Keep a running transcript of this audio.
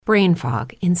Brain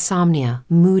fog, insomnia,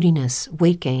 moodiness,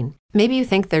 weight gain. Maybe you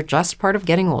think they're just part of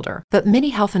getting older, but MIDI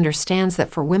Health understands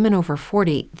that for women over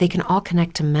 40, they can all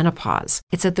connect to menopause.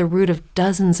 It's at the root of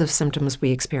dozens of symptoms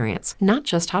we experience, not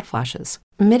just hot flashes.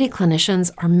 MIDI clinicians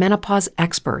are menopause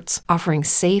experts, offering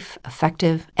safe,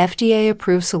 effective,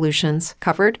 FDA-approved solutions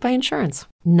covered by insurance.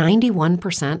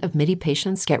 91% of MIDI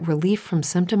patients get relief from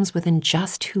symptoms within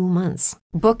just 2 months.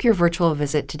 Book your virtual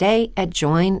visit today at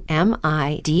joinmidi.com.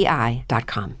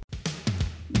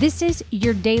 This is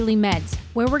Your Daily Meds,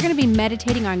 where we're going to be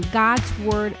meditating on God's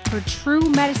Word for true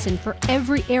medicine for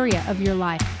every area of your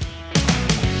life.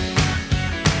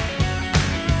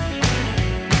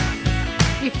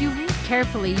 If you read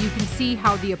carefully, you can see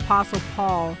how the Apostle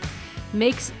Paul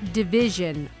makes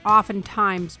division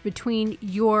oftentimes between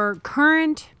your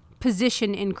current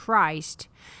position in Christ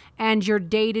and your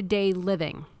day-to-day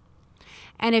living.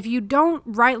 And if you don't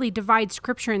rightly divide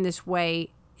Scripture in this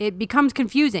way, it becomes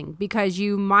confusing because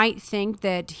you might think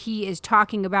that he is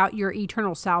talking about your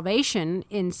eternal salvation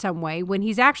in some way when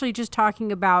he's actually just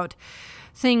talking about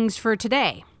things for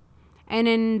today. And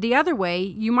in the other way,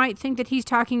 you might think that he's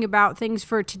talking about things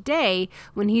for today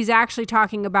when he's actually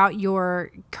talking about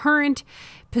your current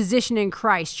position in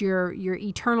Christ, your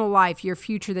eternal life, your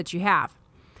future that you have.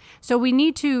 So we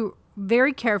need to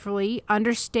very carefully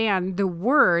understand the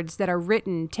words that are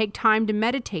written, take time to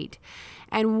meditate.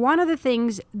 And one of the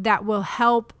things that will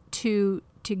help to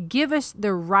give us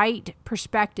the right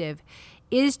perspective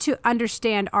is to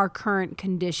understand our current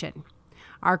condition.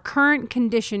 Our current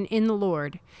condition in the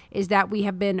Lord is that we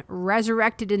have been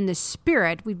resurrected in the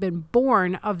Spirit. We've been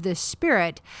born of the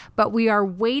Spirit, but we are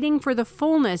waiting for the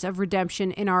fullness of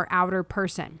redemption in our outer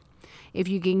person. If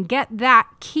you can get that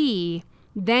key,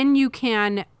 then you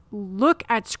can look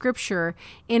at Scripture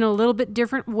in a little bit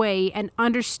different way and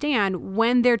understand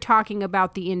when they're talking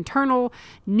about the internal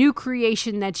new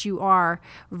creation that you are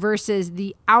versus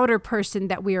the outer person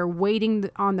that we are waiting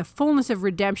on the fullness of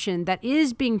redemption that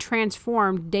is being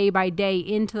transformed day by day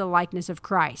into the likeness of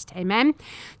Christ. Amen.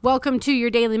 Welcome to Your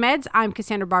Daily Meds. I'm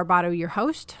Cassandra Barbato, your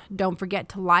host. Don't forget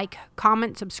to like,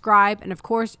 comment, subscribe, and of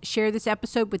course, share this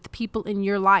episode with the people in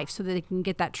your life so that they can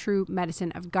get that true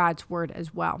medicine of God's Word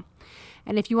as well.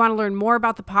 And if you want to learn more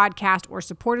about the podcast or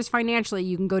support us financially,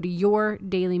 you can go to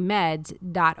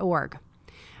yourdailymeds.org.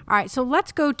 All right, so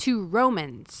let's go to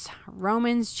Romans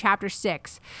chapter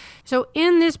 6. So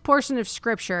in this portion of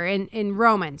Scripture, in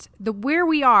Romans, where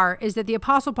we are is that the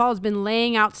Apostle Paul has been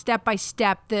laying out step by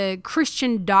step the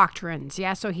Christian doctrines.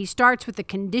 Yeah, so he starts with the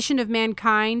condition of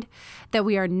mankind, that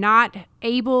we are not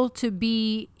able to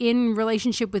be in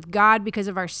relationship with God because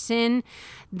of our sin,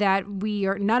 that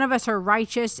none of us are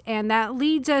righteous, and that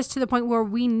leads us to the point where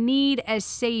we need a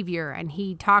Savior. And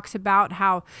he talks about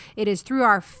how it is through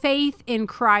our faith in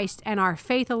Christ and our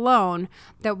faith alone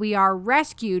that we are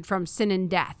rescued from sin and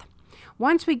death.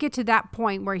 Once we get to that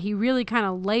point where he really kind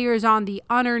of layers on the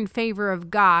unearned favor of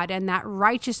God and that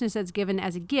righteousness that's given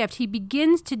as a gift, he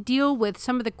begins to deal with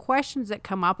some of the questions that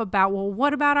come up about, well,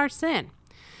 what about our sin?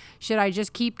 Should I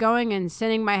just keep going and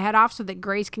sinning my head off so that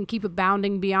grace can keep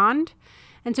abounding beyond?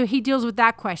 And so he deals with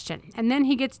that question. And then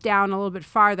he gets down a little bit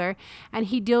farther and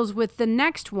he deals with the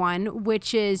next one,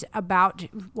 which is about,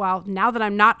 well, now that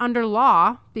I'm not under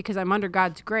law because I'm under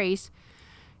God's grace,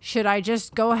 should I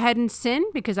just go ahead and sin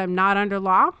because I'm not under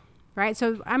law? Right?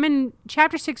 So I'm in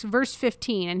chapter 6, verse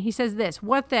 15, and he says this,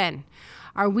 "What then?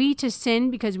 Are we to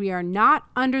sin because we are not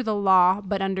under the law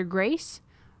but under grace?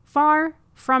 Far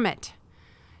from it.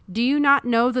 Do you not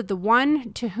know that the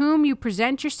one to whom you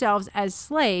present yourselves as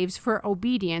slaves for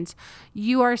obedience,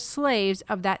 you are slaves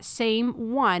of that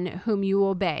same one whom you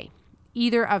obey,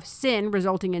 either of sin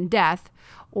resulting in death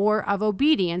or of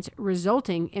obedience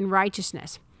resulting in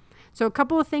righteousness?" So a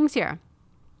couple of things here.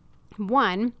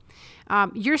 One,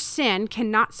 your sin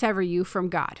cannot sever you from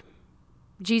God.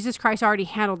 Jesus Christ already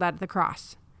handled that at the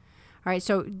cross. All right,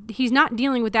 so he's not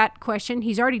dealing with that question.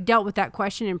 He's already dealt with that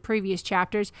question in previous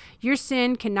chapters. Your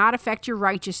sin cannot affect your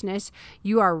righteousness.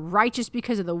 You are righteous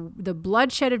because of the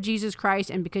bloodshed of Jesus Christ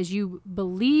and because you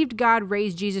believed God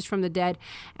raised Jesus from the dead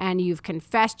and you've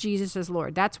confessed Jesus as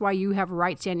Lord. That's why you have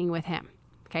right standing with him.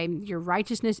 Okay, your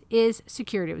righteousness is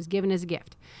secured. It was given as a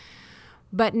gift.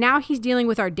 But now he's dealing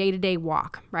with our day-to-day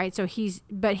walk, right? So he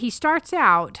starts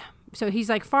out, so he's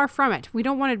like, far from it. We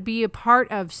don't want to be a part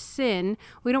of sin.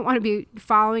 We don't want to be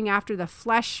following after the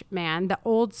flesh man, the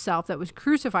old self that was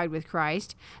crucified with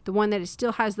Christ, the one that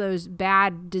still has those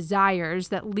bad desires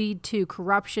that lead to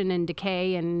corruption and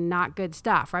decay and not good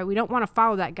stuff, right? We don't want to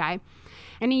follow that guy.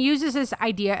 And he uses this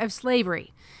idea of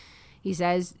slavery. He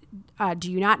says, do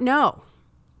you not know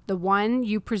The one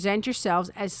you present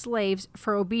yourselves as slaves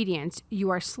for obedience, you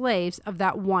are slaves of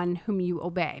that one whom you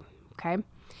obey. Okay?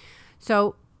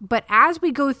 So, but as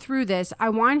we go through this, I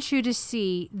want you to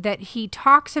see that he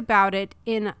talks about it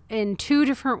in two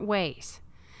different ways.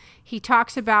 He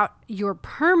talks about your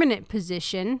permanent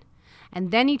position, and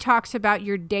then he talks about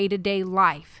your day-to-day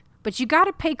life. But you got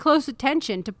to pay close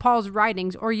attention to Paul's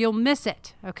writings or you'll miss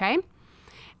it, okay?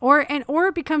 Or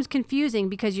it becomes confusing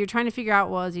because you're trying to figure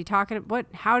out, well, is he talking,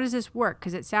 how does this work?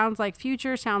 Because it sounds like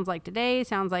future, sounds like today,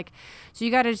 so you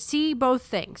got to see both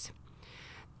things.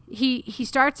 He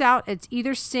starts out, it's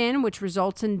either sin, which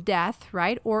results in death,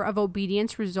 right? Or of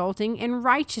obedience resulting in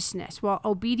righteousness. Well,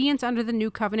 obedience under the new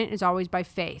covenant is always by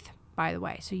faith, by the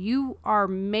way. So you are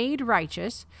made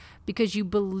righteous because you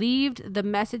believed the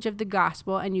message of the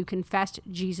gospel and you confessed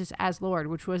Jesus as Lord,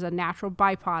 which was a natural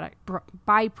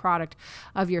byproduct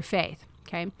of your faith,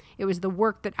 okay? It was the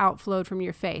work that outflowed from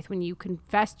your faith when you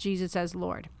confessed Jesus as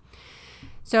Lord.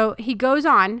 So he goes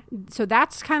on. So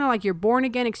that's kind of like your born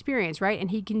again experience, right?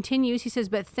 And he continues. He says,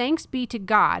 but thanks be to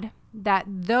God that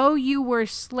though you were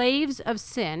slaves of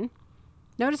sin,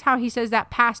 notice how he says that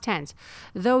past tense,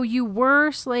 though you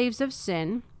were slaves of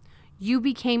sin, you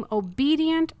became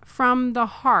obedient from the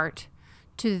heart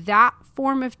to that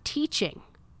form of teaching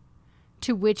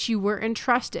to which you were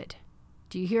entrusted.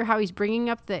 Do you hear how he's bringing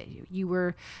up that you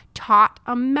were taught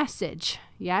a message?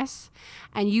 Yes.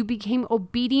 And you became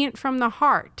obedient from the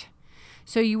heart.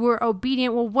 So you were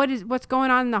obedient. Well, what's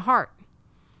going on in the heart?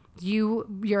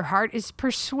 Your heart is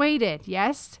persuaded.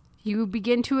 Yes. You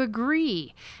begin to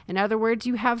agree. In other words,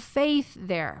 you have faith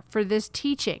there for this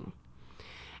teaching.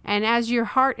 And as your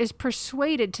heart is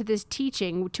persuaded to this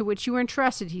teaching to which you were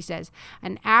entrusted, he says,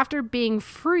 and after being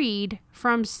freed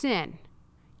from sin,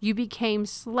 you became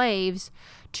slaves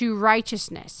to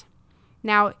righteousness.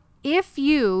 Now, if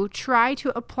you try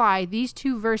to apply these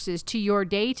two verses to your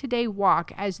day-to-day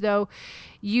walk as though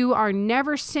you are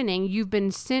never sinning, you've been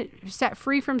set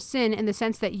free from sin in the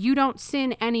sense that you don't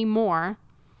sin anymore,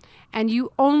 and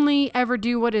you only ever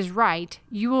do what is right,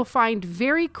 you will find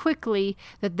very quickly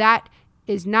that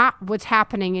is not what's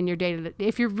happening in your day-to-day.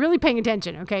 If you're really paying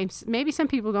attention, okay? Maybe some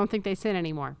people don't think they sin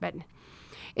anymore, but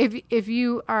if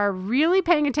you are really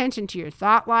paying attention to your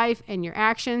thought life and your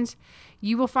actions,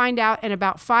 you will find out in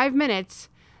about 5 minutes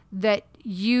that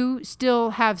you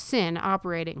still have sin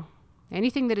operating.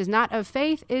 Anything that is not of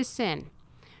faith is sin,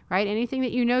 right? Anything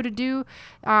that you know to do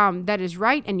that is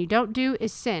right and you don't do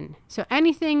is sin. So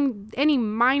any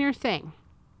minor thing.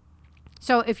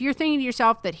 So if you're thinking to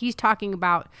yourself that he's talking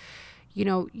about,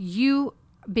 you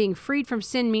being freed from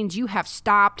sin means you have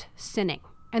stopped sinning.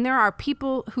 And there are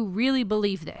people who really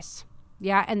believe this.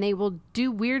 Yeah. And they will do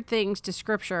weird things to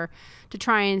scripture to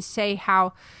try and say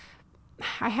how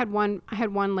I had one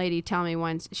lady tell me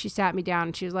once, she sat me down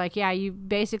and she was like, yeah, you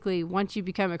basically, once you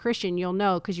become a Christian, you'll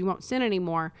know because you won't sin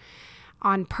anymore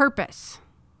on purpose.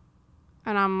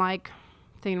 And I'm like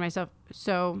thinking to myself,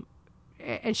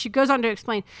 and she goes on to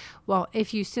explain, well,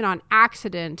 if you sin on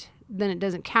accident, then it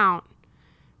doesn't count.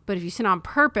 But if you sin on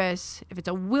purpose, if it's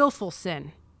a willful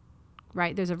sin,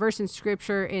 right? There's a verse in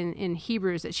scripture in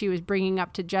Hebrews that she was bringing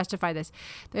up to justify this.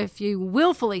 If you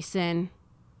willfully sin,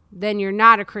 then you're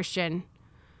not a Christian,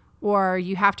 or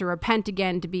you have to repent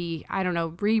again to be,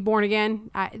 reborn again.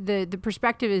 The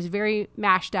perspective is very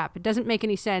mashed up. It doesn't make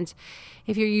any sense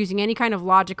if you're using any kind of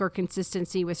logic or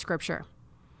consistency with scripture.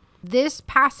 This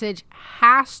passage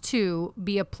has to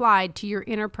be applied to your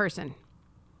inner person.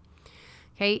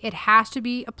 Okay, it has to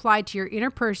be applied to your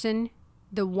inner person,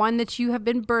 the one that you have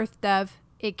been birthed of.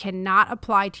 It cannot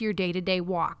apply to your day-to-day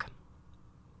walk.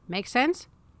 Make sense?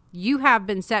 You have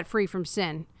been set free from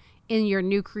sin in your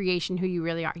new creation, who you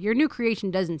really are. Your new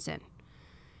creation doesn't sin.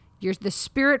 You're the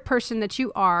spirit person that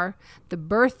you are. The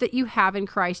birth that you have in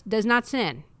Christ does not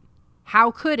sin. How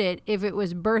could it if it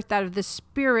was birthed out of the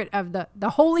spirit of the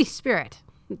Holy Spirit,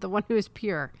 the one who is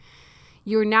pure?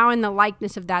 You're now in the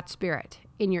likeness of that spirit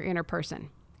in your inner person,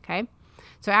 okay?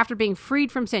 So after being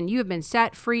freed from sin, you have been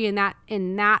set free in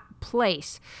that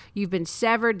place. You've been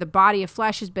severed. The body of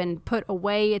flesh has been put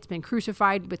away. It's been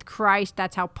crucified with Christ.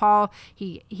 That's how Paul,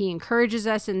 he encourages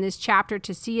us in this chapter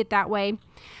to see it that way.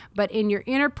 But in your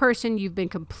inner person, you've been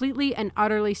completely and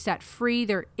utterly set free.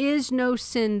 There is no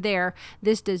sin there.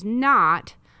 This does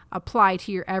not apply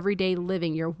to your everyday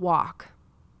living, your walk,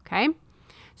 okay?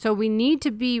 So we need to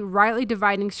be rightly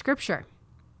dividing scripture.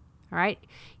 All right.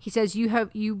 He says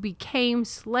you became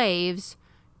slaves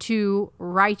to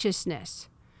righteousness.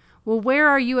 Well, where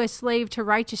are you a slave to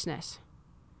righteousness?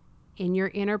 In your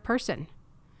inner person.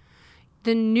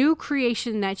 the new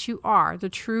creation that you are, the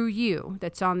true you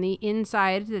that's on the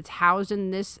inside, that's housed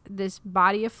in this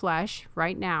body of flesh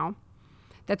right now,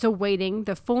 that's awaiting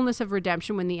the fullness of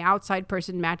redemption when the outside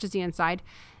person matches the inside,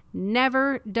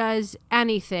 never does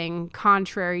anything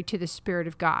contrary to the Spirit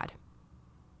of God.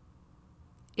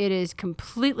 It is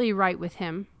completely right with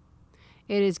Him.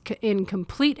 It is in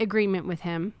complete agreement with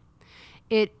Him.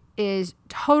 It is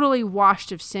totally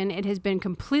washed of sin. It has been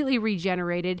completely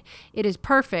regenerated. It is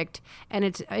perfect, and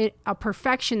it's a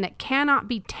perfection that cannot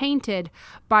be tainted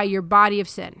by your body of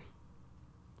sin.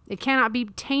 It cannot be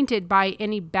tainted by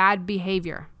any bad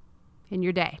behavior in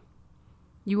your day.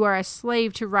 You are a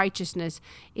slave to righteousness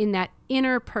in that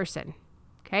inner person.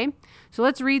 Okay? So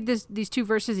let's read these two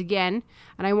verses again,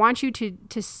 and I want you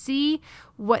to see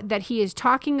that he is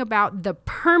talking about the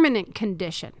permanent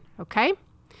condition. Okay?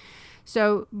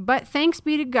 So, but thanks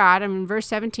be to God, I'm in verse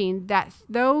 17, that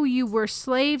though you were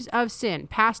slaves of sin,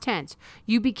 past tense,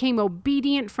 you became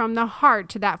obedient from the heart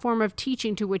to that form of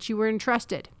teaching to which you were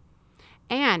entrusted.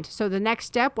 And so the next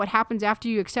step, what happens after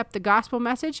you accept the gospel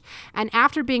message? And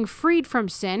after being freed from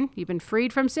sin, you've been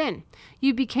freed from sin,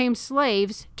 you became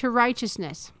slaves to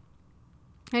righteousness.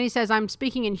 And he says, I'm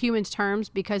speaking in human terms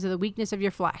because of the weakness of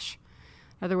your flesh.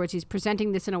 In other words, he's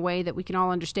presenting this in a way that we can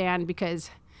all understand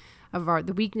because of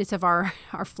the weakness of our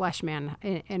flesh man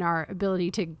in our ability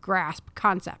to grasp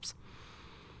concepts.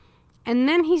 And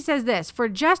then he says this, for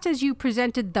just as you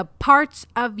presented the parts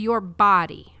of your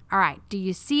body. All right, do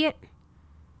you see it?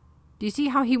 Do you see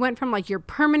how he went from like your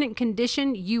permanent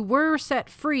condition? You were set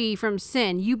free from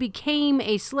sin. You became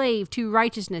a slave to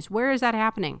righteousness. Where is that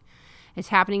happening? It's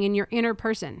happening in your inner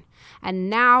person. And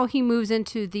now he moves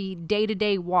into the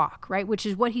day-to-day walk, right? Which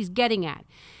is what he's getting at.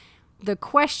 The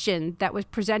question that was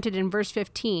presented in verse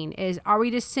 15 is, are we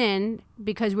to sin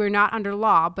because we're not under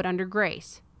law, but under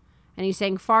grace? And he's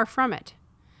saying, far from it.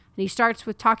 And he starts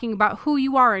with talking about who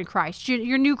you are in Christ,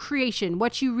 your new creation,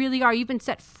 what you really are. You've been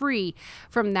set free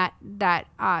from that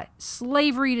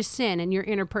slavery to sin in your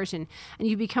inner person, and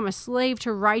you become a slave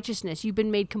to righteousness. You've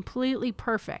been made completely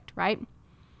perfect, right?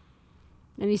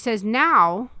 And he says,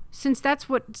 now, since that's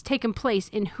what's taken place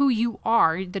in who you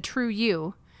are, the true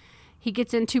you, he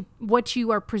gets into what you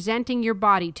are presenting your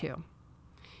body to.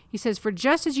 He says, for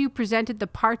just as you presented the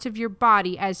parts of your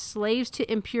body as slaves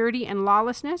to impurity and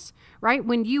lawlessness, right?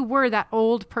 When you were that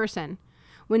old person,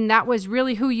 when that was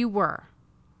really who you were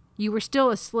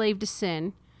still a slave to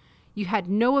sin. You had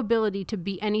no ability to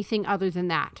be anything other than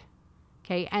that.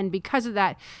 Okay. And because of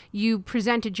that, you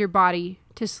presented your body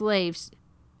to slaves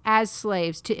as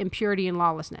slaves to impurity and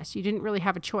lawlessness. You didn't really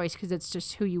have a choice because it's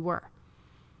just who you were.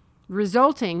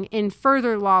 Resulting in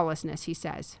further lawlessness, he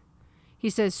says. He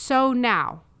says, so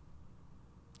now,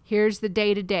 here's the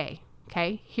day-to-day,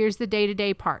 okay? Here's the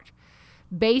day-to-day part.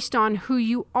 Based on who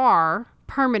you are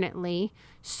permanently,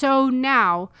 so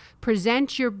now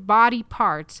present your body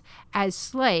parts as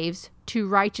slaves to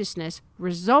righteousness,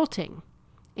 resulting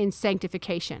in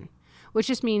sanctification, which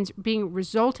just means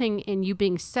resulting in you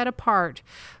being set apart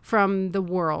from the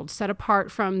world, set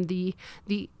apart from the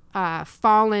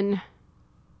fallen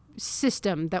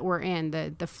system that we're in,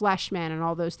 the flesh man and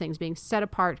all those things, being set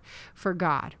apart for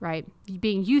God, right?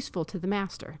 Being useful to the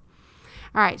master.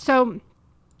 All right, so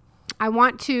I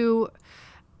want to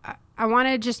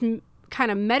just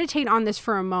kind of meditate on this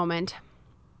for a moment.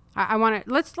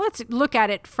 Let's look at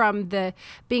it from the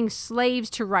being slaves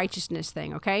to righteousness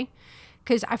thing, okay?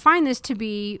 Because I find this to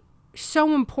be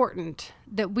so important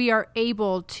that we are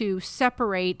able to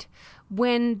separate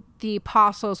when the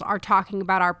apostles are talking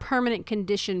about our permanent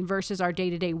condition versus our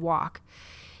day-to-day walk.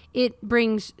 It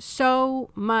brings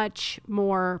so much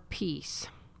more peace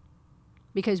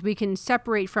because we can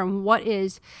separate from what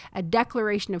is a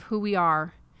declaration of who we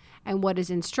are and what is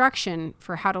instruction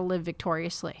for how to live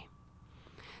victoriously.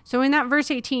 So in that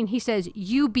verse 18, he says,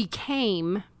 you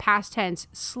became, past tense,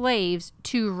 slaves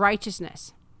to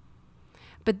righteousness.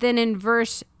 But then in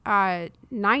verse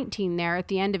 19 there at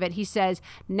the end of it, he says,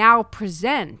 now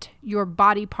present your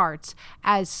body parts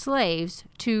as slaves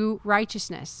to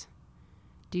righteousness.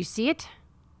 Do you see it?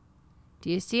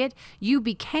 Do you see it? You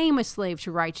became a slave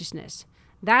to righteousness.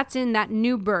 That's in that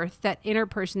new birth, that inner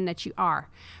person that you are.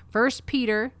 1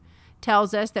 Peter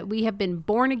tells us that we have been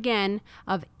born again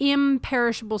of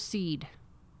imperishable seed.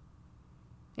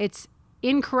 It's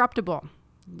incorruptible.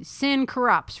 Sin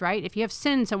corrupts, right? If you have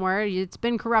sin somewhere, it's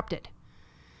been corrupted.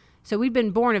 So we've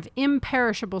been born of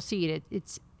imperishable seed.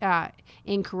 It's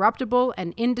incorruptible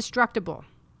and indestructible.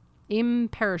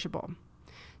 Imperishable.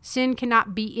 Sin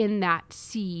cannot be in that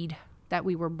seed that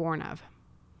we were born of.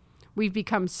 We've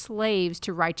become slaves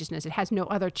to righteousness. It has no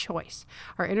other choice.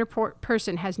 Our inner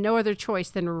person has no other choice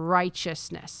than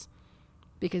righteousness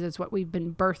because it's what we've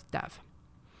been birthed of.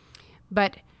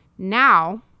 But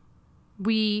now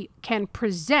we can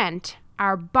present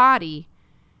our body,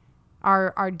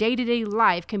 our day-to-day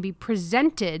life can be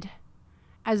presented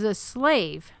as a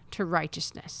slave to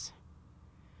righteousness.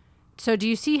 So do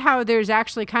you see how there's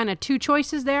actually kind of two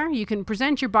choices there? You can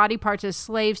present your body parts as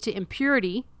slaves to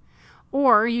impurity,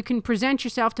 or you can present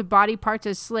yourself to body parts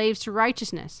as slaves to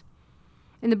righteousness.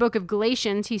 In the book of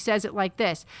Galatians, he says it like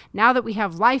this: now that we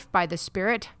have life by the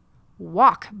Spirit,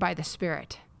 walk by the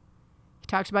Spirit. He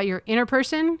talks about your inner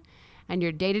person and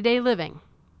your day-to-day living.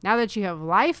 Now that you have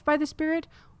life by the Spirit,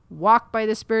 walk by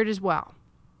the Spirit as well.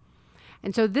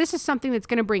 And so this is something that's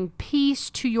going to bring peace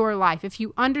to your life. If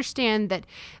you understand that,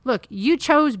 look, you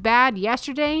chose bad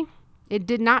yesterday, it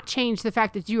did not change the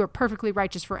fact that you are perfectly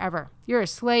righteous forever. You're a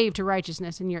slave to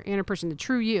righteousness in your inner person, the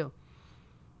true you.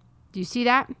 Do you see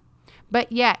that?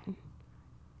 But yet,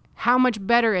 how much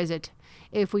better is it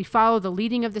if we follow the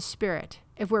leading of the Spirit,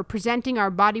 if we're presenting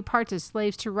our body parts as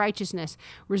slaves to righteousness,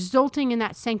 resulting in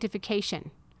that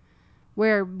sanctification,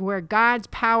 where God's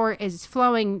power is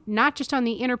flowing not just on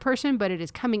the inner person, but it is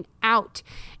coming out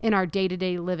in our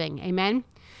day-to-day living. Amen?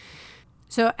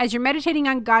 So as you're meditating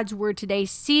on God's word today,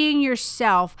 seeing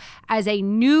yourself as a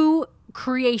new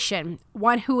creation,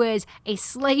 one who is a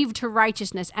slave to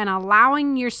righteousness, and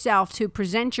allowing yourself to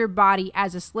present your body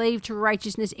as a slave to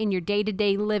righteousness in your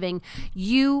day-to-day living,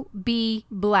 you be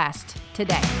blessed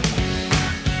today.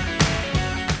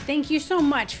 Thank you so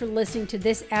much for listening to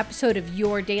this episode of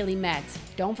Your Daily Meds.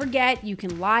 Don't forget, you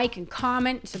can like and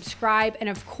comment, subscribe, and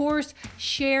of course,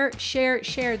 share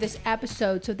this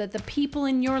episode so that the people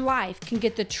in your life can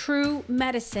get the true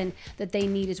medicine that they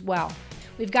need as well.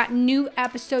 We've got new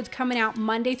episodes coming out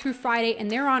Monday through Friday,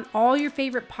 and they're on all your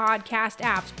favorite podcast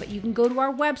apps, but you can go to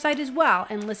our website as well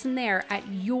and listen there at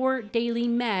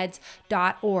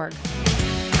yourdailymeds.org.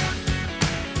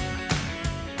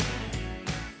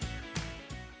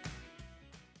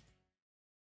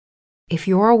 If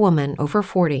you're a woman over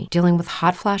 40 dealing with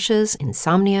hot flashes,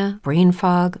 insomnia, brain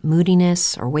fog,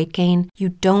 moodiness, or weight gain, you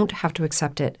don't have to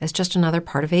accept it as just another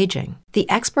part of aging. The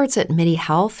experts at MIDI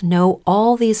Health know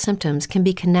all these symptoms can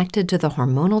be connected to the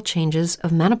hormonal changes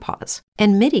of menopause.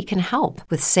 And MIDI can help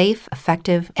with safe,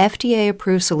 effective,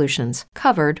 FDA-approved solutions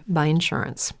covered by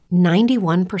insurance.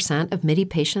 91% of MIDI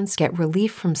patients get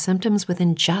relief from symptoms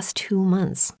within just 2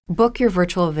 months. Book your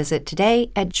virtual visit today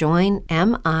at joinmidi.com.